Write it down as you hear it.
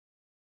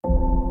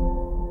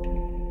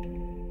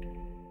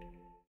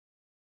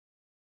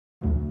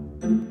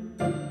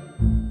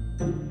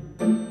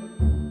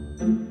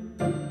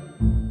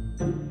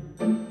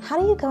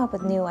you come up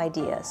with new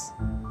ideas?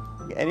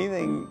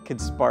 Anything could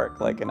spark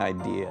like an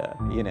idea,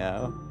 you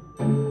know?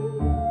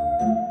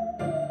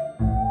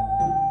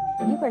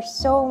 You wear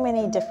so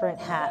many different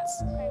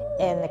hats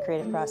in the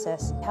creative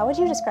process. How would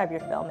you describe your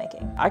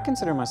filmmaking? I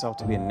consider myself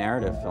to be a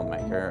narrative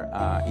filmmaker,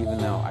 even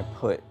though I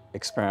put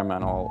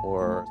experimental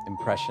or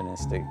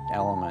impressionistic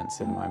elements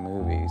in my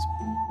movies.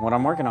 What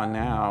I'm working on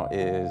now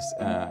is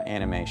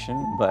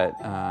animation, but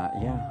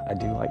yeah, I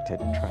do like to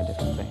try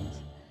different things.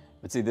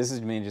 But see, this is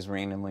me just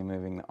randomly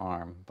moving the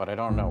arm, but I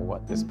don't know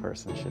what this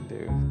person should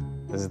do.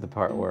 This is the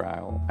part where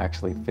I'll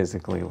actually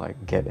physically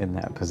like get in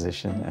that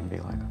position and be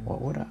like, what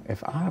would I,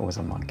 if I was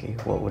a monkey,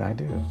 what would I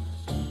do?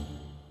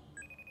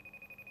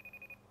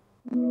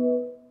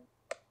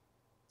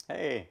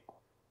 Hey.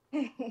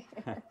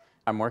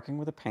 I'm working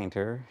with a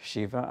painter,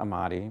 Shiva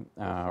Ahmadi,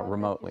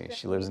 remotely.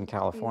 She lives in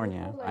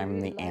California. I'm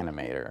the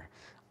animator.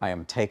 I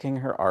am taking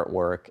her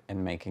artwork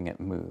and making it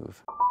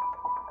move.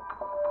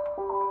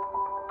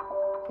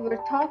 We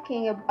were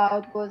talking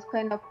about was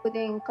kind of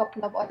putting a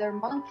couple of other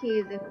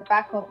monkeys in the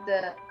back of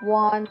the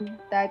one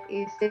that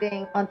is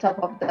sitting on top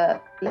of the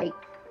lake.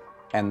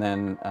 And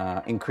then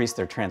increase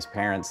their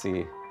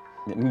transparency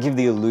and give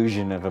the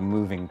illusion of a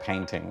moving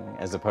painting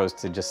as opposed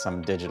to just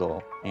some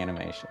digital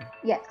animation.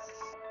 Yes.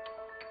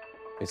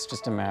 It's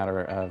just a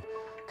matter of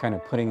kind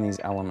of putting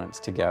these elements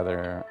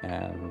together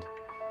and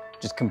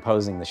just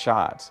composing the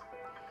shots.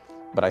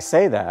 But I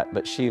say that,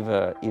 but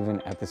Shiva,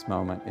 even at this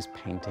moment, is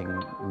painting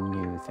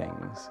new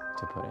things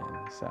to put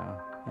in, so,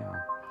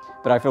 yeah.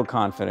 But I feel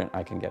confident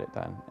I can get it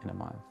done in a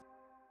month.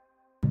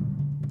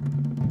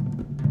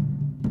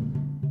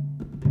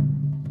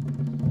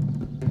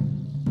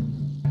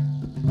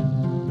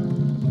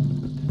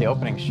 The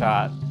opening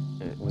shot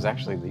was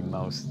actually the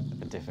most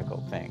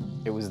difficult thing.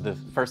 It was the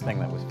first thing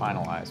that was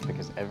finalized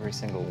because every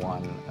single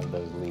one of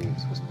those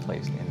leaves was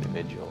placed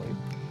individually.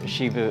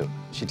 Shiva,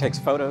 she takes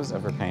photos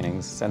of her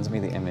paintings, sends me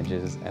the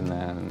images, and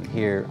then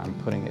here I'm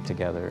putting it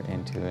together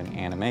into an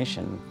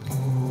animation.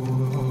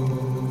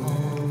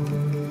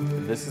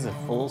 This is a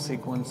full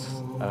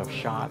sequence of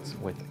shots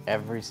with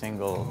every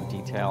single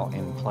detail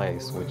in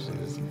place, which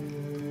is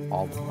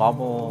all the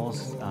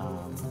bubbles,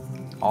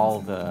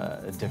 all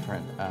the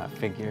different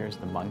figures,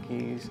 the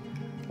monkeys,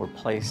 were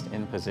placed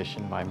in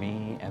position by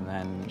me, and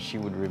then she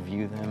would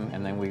review them,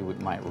 and then we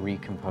might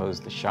recompose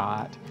the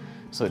shot.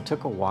 So it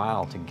took a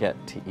while to get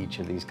to each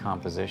of these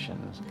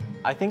compositions.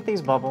 I think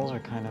these bubbles are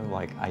kind of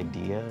like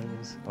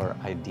ideas or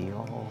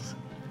ideals.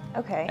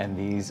 Okay. And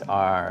these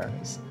are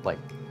like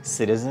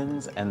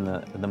citizens, and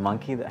the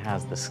monkey that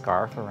has the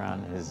scarf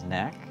around his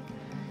neck,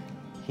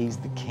 he's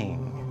the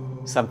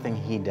king. Something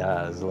he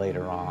does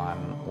later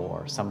on,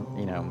 or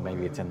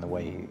maybe it's in the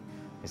way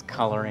his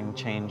coloring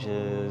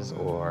changes,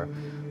 or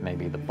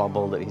maybe the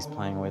bubble that he's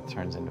playing with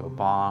turns into a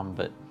bomb,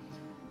 but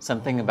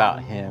something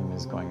about him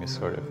is going to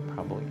sort of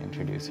probably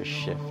introduce a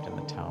shift in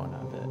the tone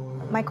of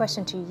it. My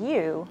question to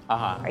you,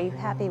 are you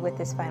happy with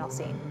this final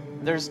scene?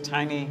 There's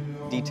tiny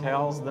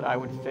details that I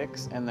would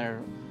fix, and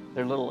they're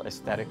little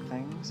aesthetic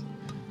things,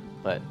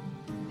 but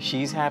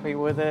she's happy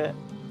with it,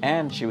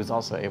 and she was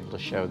also able to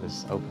show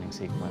this opening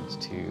sequence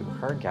to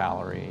her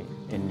gallery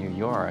in New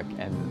York,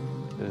 and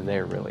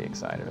they're really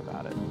excited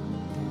about it.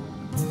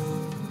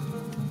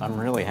 I'm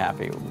really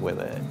happy with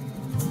it.